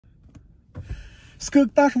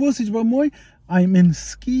I'm in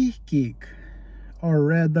Skikik, or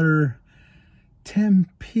rather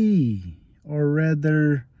Tempe, or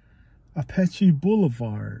rather Apache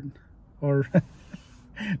Boulevard, or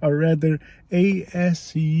or rather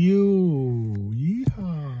ASU.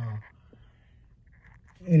 Yeehaw.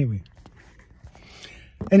 Anyway,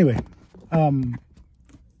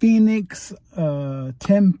 Phoenix,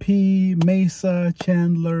 Tempe, Mesa,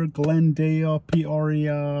 Chandler, Glendale,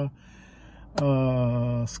 Peoria,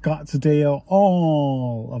 Scottsdale,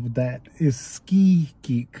 all of that is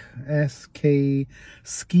Skikik,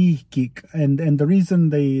 Skikik, and the reason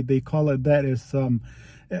they call it that is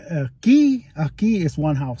a key is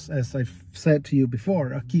one house, as I've said to you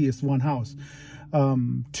before. A key is one house.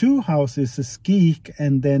 Two houses is skik,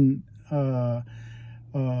 and then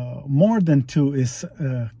more than two is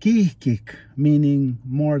kikik, meaning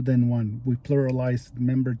more than one. We pluralize,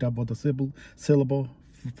 remember, double the syllable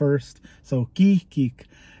first. So kikik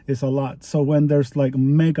is a lot. So when there's like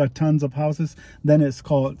mega tons of houses, then it's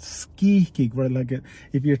called skikik, right? Like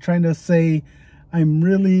if you're trying to say I'm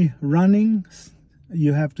really running,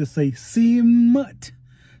 you have to say simut.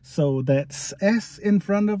 So that's S in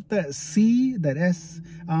front of that C, that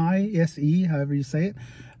S-I-S-E, however you say it,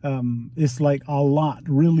 is like a lot,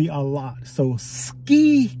 really a lot. So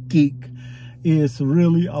skikik is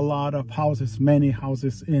really a lot of houses, many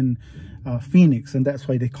houses in Phoenix, and that's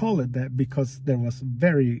why they call it that, because there was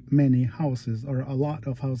very many houses, or a lot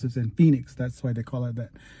of houses in Phoenix. That's why they call it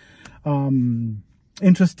that.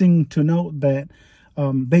 Interesting to note that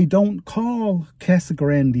they don't call Casa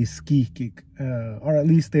Grande Skikik, or at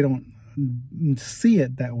least they don't see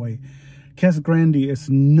it that way. Casa Grande is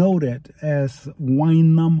noted as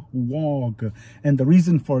Wynum Wog, and the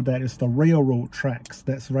reason for that is the railroad tracks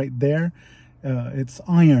that's right there. It's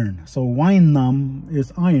iron, so Wynum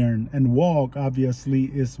is iron, and Wog obviously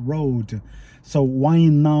is road. So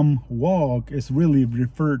Wynum Wog is really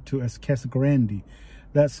referred to as Casa Grande.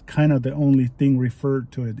 That's kind of the only thing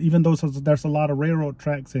referred to it. Even though there's a lot of railroad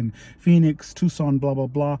tracks in Phoenix, Tucson, blah, blah,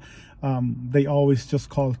 blah, they always just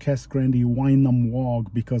call Casa Grande Wynum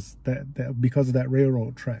Wog because of that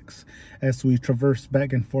railroad tracks. As we traverse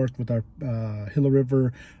back and forth with our Gila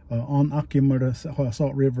River, on Akimura,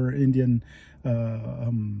 Salt River, Indian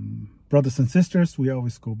brothers and sisters, we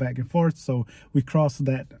always go back and forth. So we cross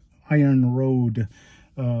that iron road,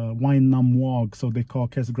 Wynum Wog, so they call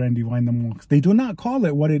Casa Grande Wynum Wogs. They do not call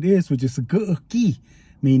it what it is, which is Gu'ki,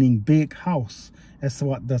 meaning big house. That's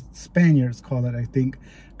what the Spaniards call it, I think,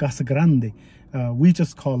 Casa Grande. We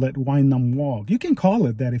just call it Wynum Wog. You can call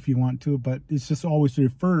it that if you want to, but it's just always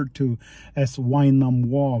referred to as Wynum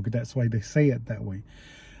Wog. That's why they say it that way.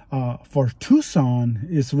 For Tucson,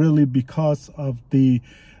 it's really because of the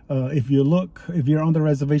if you're on the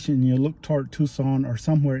reservation and you look toward Tucson, or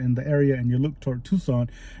somewhere in the area and you look toward Tucson,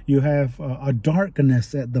 you have a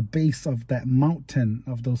darkness at the base of that mountain,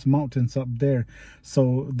 of those mountains up there.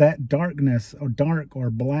 So that darkness, or dark or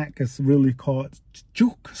black, is really called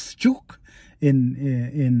sjuk in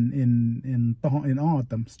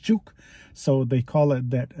autumn, sjuk. So they call it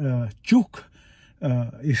that sjuk.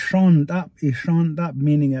 Ishond up,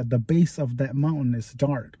 meaning at the base of that mountain is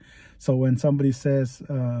dark. So when somebody says,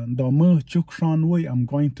 I'm going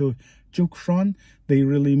to Jukshan, they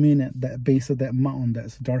really mean at that base of that mountain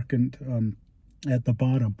that's darkened at the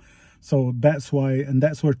bottom. So that's why, and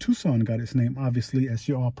that's where Tucson got its name, obviously, as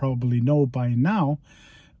you all probably know by now.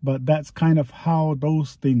 But that's kind of how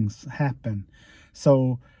those things happen.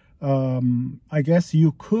 So I guess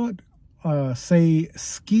you could say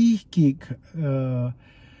skikik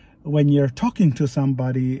when you're talking to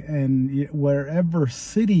somebody, and wherever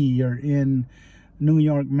city you're in, New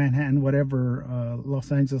York, Manhattan, whatever,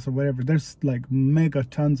 Los Angeles or whatever, there's like mega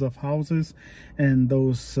tons of houses, and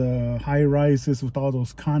those high rises with all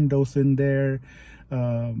those condos in there,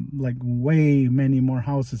 like way many more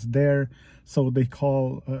houses there. So they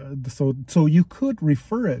call so you could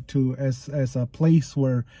refer it to as a place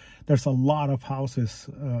where there's a lot of houses,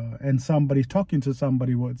 and somebody talking to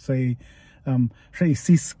somebody would say,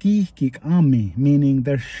 meaning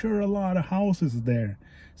there's sure a lot of houses there.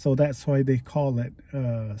 So that's why they call it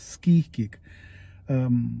skikik.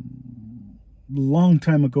 Long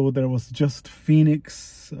time ago, there was just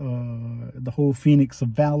Phoenix, the whole Phoenix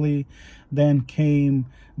Valley. Then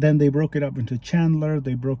they broke it up into Chandler.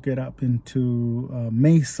 They broke it up into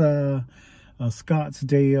Mesa,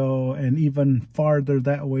 Scottsdale, and even farther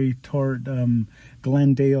that way toward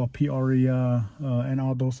Glendale, Peoria, and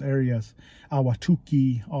all those areas.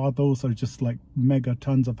 Ahwatukee, all those are just like mega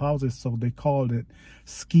tons of houses, so they called it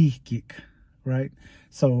skikik, right?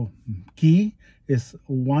 So ki is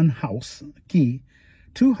one house, ki.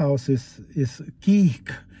 Two houses is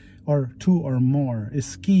geek, or two or more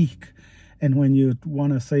is geek. And when you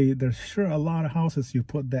want to say there's sure a lot of houses, you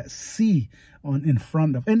put that C on in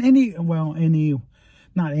front of, and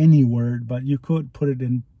not any word, but you could put it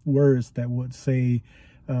in words that would say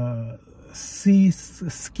ski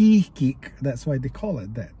geek. That's why they call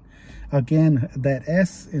it that. Again, that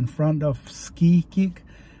S in front of ski geek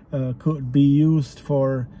could be used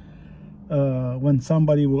for when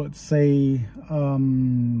somebody would say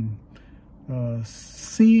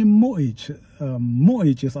see much.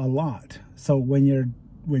 Much is a lot. So when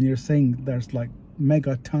you're saying there's like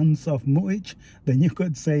megatons of much, then you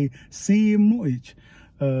could say see much.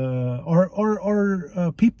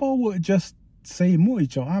 Or people would just say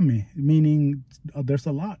mucho ami, meaning there's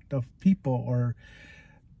a lot of people, or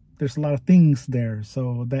there's a lot of things there.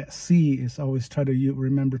 So that C is always try to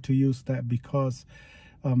remember to use that, because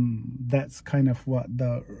that's kind of what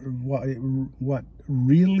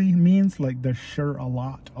really means, like there's sure a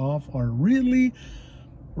lot of, or really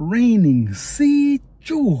raining. See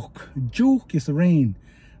juk is rain.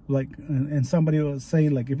 Like, and somebody would say,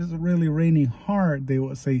 like, if it's really raining hard, they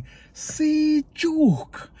would say see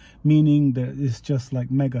juk, meaning that it's just like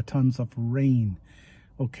megatons of rain.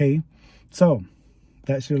 Okay, so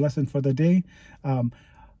that's your lesson for the day.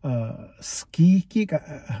 Ski kick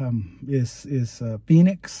is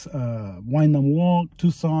Phoenix, Windham Walk,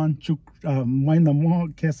 Tucson, Windham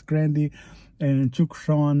Walk, Cass Grande, and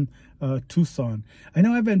Tucson, Tucson. I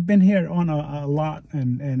know I haven't been here on a lot,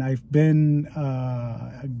 and I've been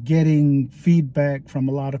getting feedback from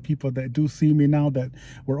a lot of people that do see me now that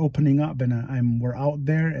we're opening up, and we're out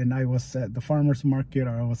there. And I was at the farmers market,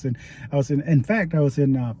 or I was in fact I was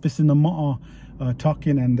in Pisinamoa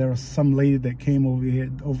talking, and there was some lady that came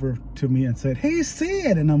over to me and said, "Hey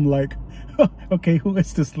Sid," and I'm like, okay, who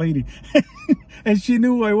is this lady? And she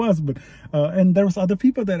knew who I was. But and there was other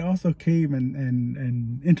people that also came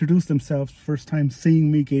and introduced themselves. First time seeing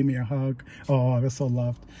me, gave me a hug. Oh, I was so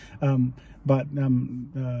loved.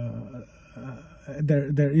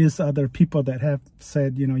 There is other people that have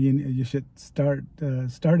said, you know, you should start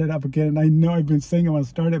it up again. And I know I've been saying I want to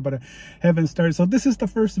start it, but I haven't started. So this is the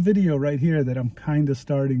first video right here that I'm kind of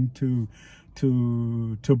starting to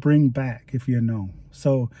bring back, if you know.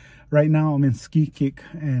 So right now I'm in ski kick,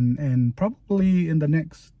 and probably in the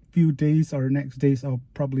next few days or next days I'll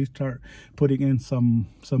probably start putting in some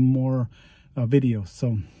more videos.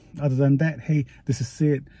 So other than that, hey, this is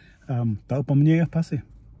Sid. Tao pa niya pase.